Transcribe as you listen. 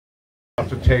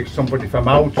to take somebody from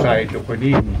outside looking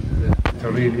in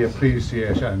to really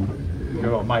appreciate. And you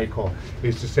know, Michael,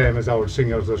 it's the same as our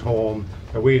singers at home,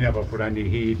 that we never put any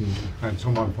heeding, and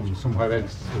someone from somewhere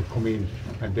else would come in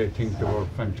and they think they were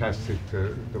fantastic,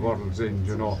 the world's end,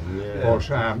 you know. Yeah. But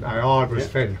I always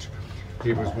felt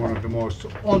he was one of the most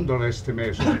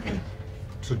underestimated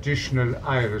traditional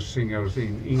Irish singers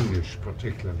in English,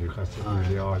 particularly, because they're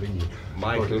really all English.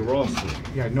 Michael Russell.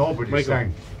 Yeah, nobody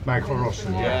sang Michael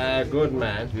Russell. Yeah, good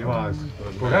man. He was.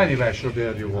 But anyway, sure,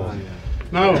 there you go.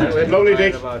 Now, lovely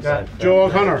Dick, Joe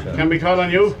O'Connor, can we call on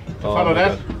you to follow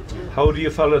that? How do you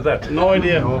follow that? No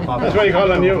idea. That's why I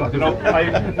call on you. You know, I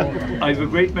have a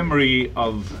great memory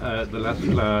of the last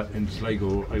fella in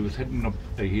Sligo. I was heading up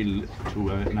a hill to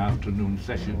an afternoon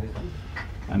session,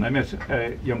 and I met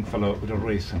a young fellow with a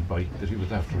racing bike that he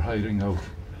was after hiring out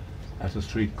at a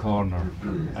street corner,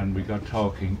 and we got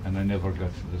talking, and I never got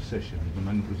to the session. The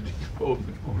man was Dick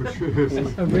Hogan.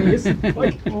 A racing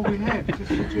bike? Oh, we had.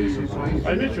 Jesus.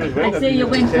 I'd say you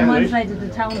went from one side of the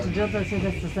town to the other, so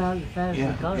that's as far as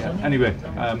it goes. Yeah. Anyway,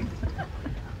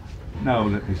 now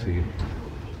let me see.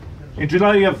 In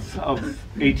July of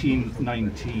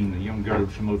 1819, a young girl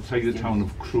from outside the town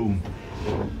of Croom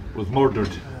was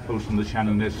murdered out in the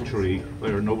Shannon estuary by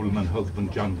her nobleman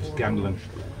husband John Scanlon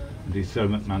and his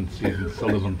servant man Stephen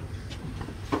Sullivan.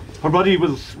 Her body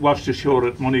was washed ashore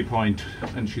at Moneypoint,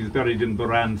 and she's buried in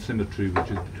Boran Cemetery,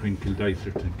 which is between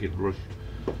Kildysart and Kilrush.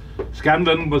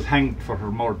 Scanlon was hanged for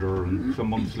her murder, and some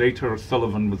months later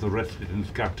Sullivan was arrested in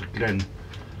Scarta Glen,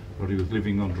 where he was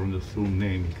living under an assumed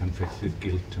name. He confessed his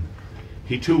guilt, and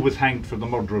he too was hanged for the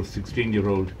murder of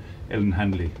 16-year-old Ellen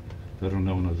Hanley, better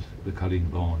known as the Colleen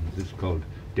Bawn, as it's called,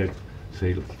 Death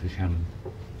Sails to Shannon.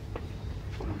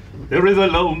 There is a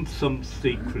lonesome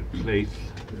secret place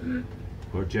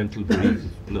where gentle breezes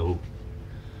blow.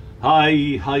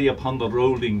 High, high upon the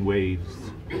rolling waves,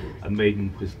 a maiden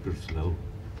whispers low.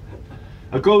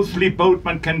 A ghostly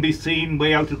boatman can be seen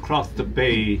way out across the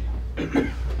bay,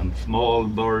 and small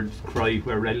birds cry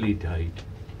where Ellie died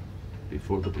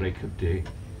before the break of day.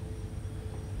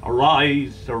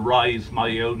 Arise, arise,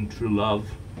 my own true love,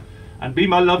 and be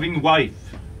my loving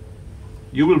wife.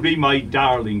 You will be my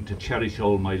darling to cherish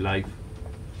all my life.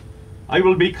 I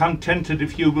will be contented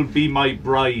if you will be my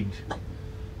bride,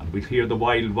 and we'll hear the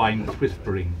wild winds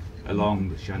whispering along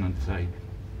the Shannon side.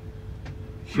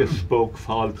 You spoke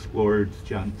false words,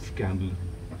 John Scanlon.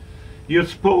 You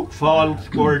spoke false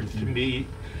words to me.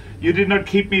 You did not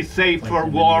keep me safe or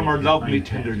warm or love me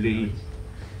tenderly.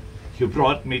 You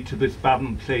brought me to this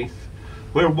barren place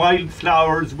where wild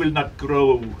flowers will not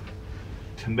grow,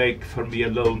 to make for me a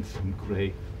lonesome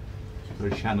grave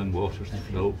where Shannon waters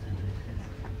flow.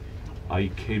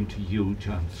 I came to you,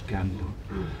 John Scanlon,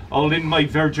 all in my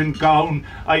virgin gown.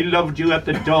 I loved you at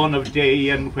the dawn of day,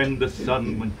 and when the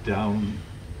sun went down,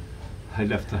 I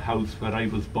left the house where I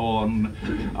was born,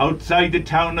 outside the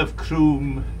town of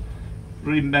Croom.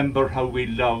 Remember how we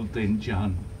loved then,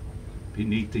 John,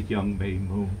 beneath the young May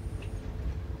moon.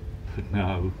 But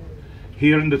now,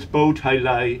 here in this boat I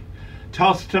lie,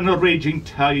 tossed on a raging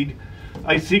tide.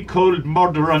 I see cold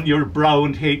murder on your brow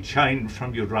and hate shine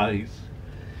from your eyes.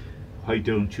 Why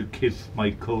don't you kiss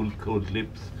my cold, cold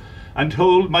lips and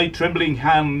hold my trembling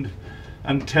hand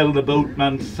and tell the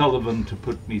boatman Sullivan to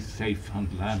put me safe on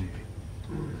land?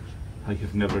 I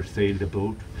have never sailed a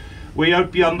boat way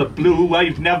out beyond the blue.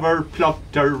 I've never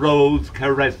plucked a rose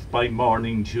caressed by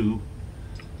morning dew.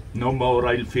 No more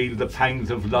I'll feel the pangs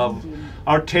of love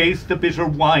or taste the bitter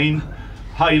wine.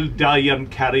 I'll die on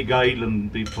Carrick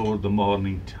Island before the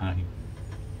morning time.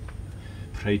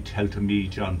 Pray tell to me,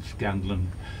 John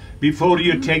Scanlon, before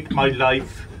you take my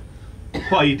life,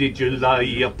 why did you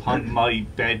lie upon my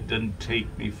bed and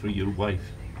take me for your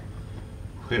wife?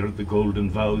 Where are the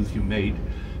golden vows you made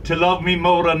to love me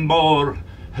more and more,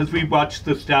 as we watch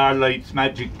the starlight's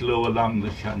magic glow along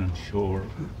the Shannon shore?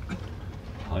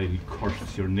 I'll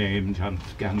curse your name, John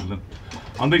Scanlon,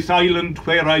 on this island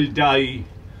where I'll die.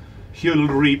 You'll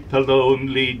reap a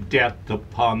lonely death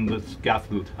upon the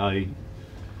scaffold high.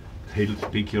 They'll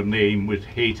speak your name with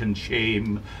hate and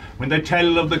shame when they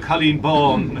tell of the Colleen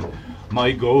Bawn.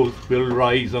 My ghost will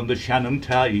rise on the Shannon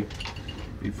tide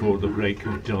before the break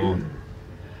of dawn.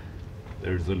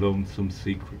 There's a lonesome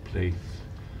secret place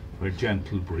where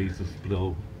gentle breezes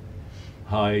blow.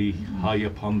 High, high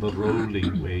upon the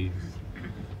rolling waves,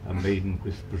 a maiden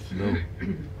whispers low.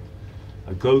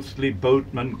 A ghostly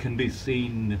boatman can be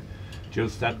seen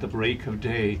just at the break of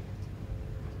day,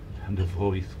 and a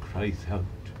voice cries out,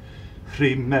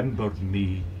 remember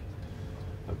me,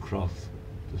 across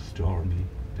the stormy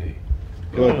bay.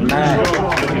 Good man.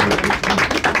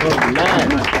 Good man.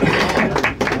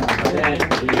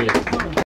 Brilliant.